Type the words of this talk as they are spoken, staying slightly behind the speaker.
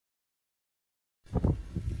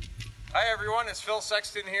Hi everyone, it's Phill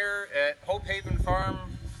Sexton here at Hope Haven Farm.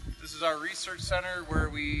 This is our research center where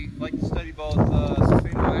we like to study both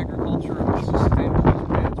sustainable agriculture and sustainable waste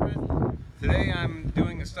management. Today I'm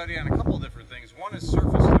doing a study on a couple of different things. One is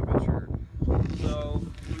surface temperature. So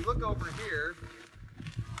if we look over here,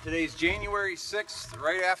 today's January 6th,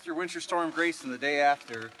 right after Winter Storm Grace and the day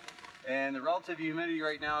after. And the relative humidity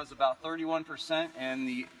right now is about 31% and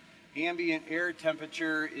the ambient air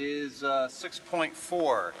temperature is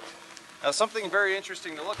 6.4. Now something very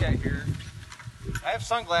interesting to look at here, I have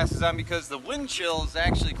sunglasses on because the wind chill is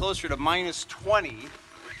actually closer to -20.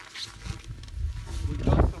 We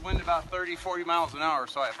gust the wind about 30-40 miles an hour,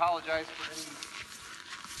 so I apologize for any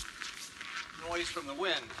noise from the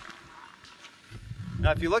wind.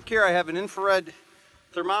 Now if you look here, I have an infrared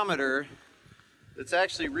thermometer that's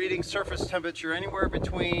actually reading surface temperature anywhere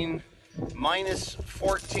between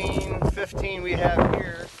 -14, 15 we have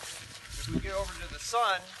here. If we get over to the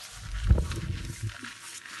sun,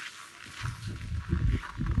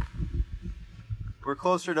 we're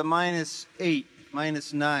closer to -8,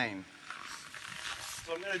 -9.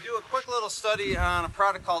 So I'm going to do a quick little study on a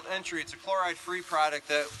product called Entry. It's a chloride-free product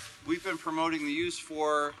that we've been promoting the use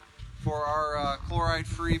for our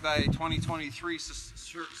chloride-free by 2023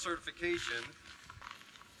 certification.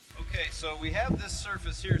 Okay, so we have this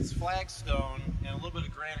surface here, it's flagstone and a little bit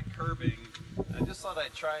of granite curbing. I just thought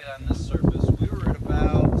I'd try it on this surface. We were at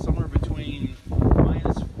about somewhere between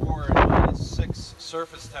 -4 and -6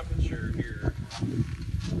 surface temperature here.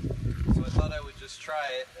 So I thought I would just try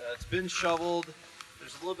it. It's been shoveled.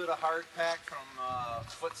 There's a little bit of hard pack from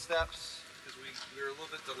footsteps because we were a little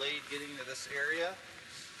bit delayed getting to this area.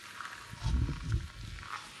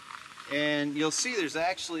 And you'll see there's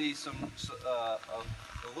actually a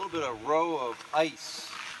little bit of row of ice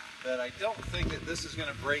that I don't think that this is going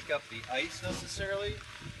to break up the ice necessarily,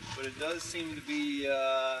 but it does seem to be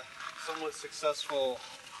somewhat successful,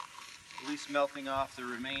 at least melting off the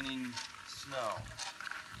remaining snow.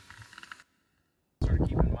 Sort of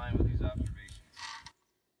keep in mind with these observations.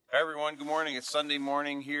 Hi everyone, good morning. It's Sunday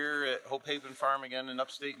morning here at Hope Haven Farm again in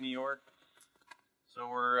upstate New York. So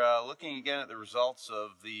we're looking again at the results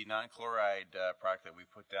of the non-chloride product that we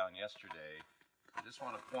put down yesterday. I just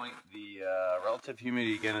want to point the relative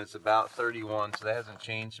humidity again, it's about 31, so that hasn't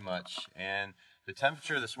changed much. And the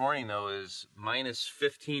temperature this morning though is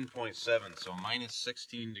 -15.7, so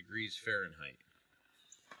 -16 degrees Fahrenheit.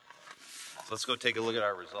 So let's go take a look at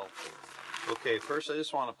our results here. Okay, first I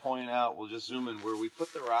just want to point out, we'll just zoom in, where we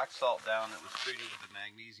put the rock salt down that was treated with the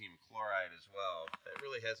magnesium chloride as well. That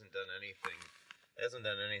really hasn't done anything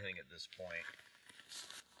at this point.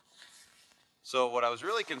 So what I was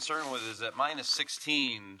really concerned with is at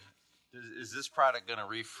 -16, is this product going to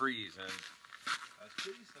refreeze? And I was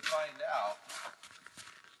pleased to find out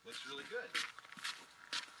it looks really good.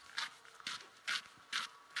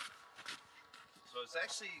 So it's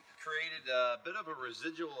actually created a bit of a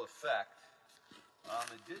residual effect.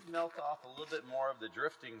 It did melt off a little bit more of the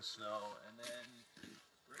drifting snow, and then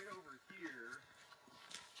right over here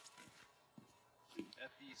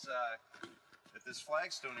at this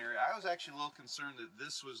flagstone area, I was actually a little concerned that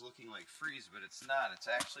this was looking like freeze, but it's not. It's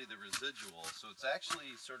actually the residual. So it's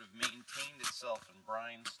actually sort of maintained itself in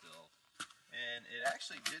brine still. And it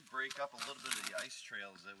actually did break up a little bit of the ice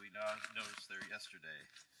trails that we noticed there yesterday.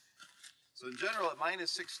 So in general, at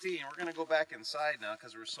 -16, we're going to go back inside now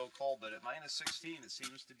because we're so cold, but at -16, it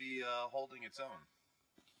seems to be holding its own.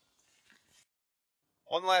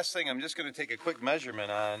 One last thing I'm just going to take a quick measurement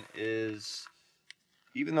on is,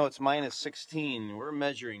 even though it's -16, we're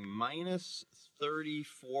measuring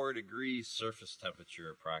 -34 degrees surface temperature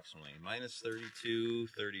approximately, -32,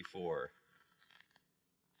 34.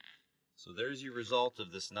 So there's your result of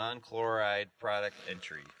this non-chloride product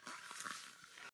Entry.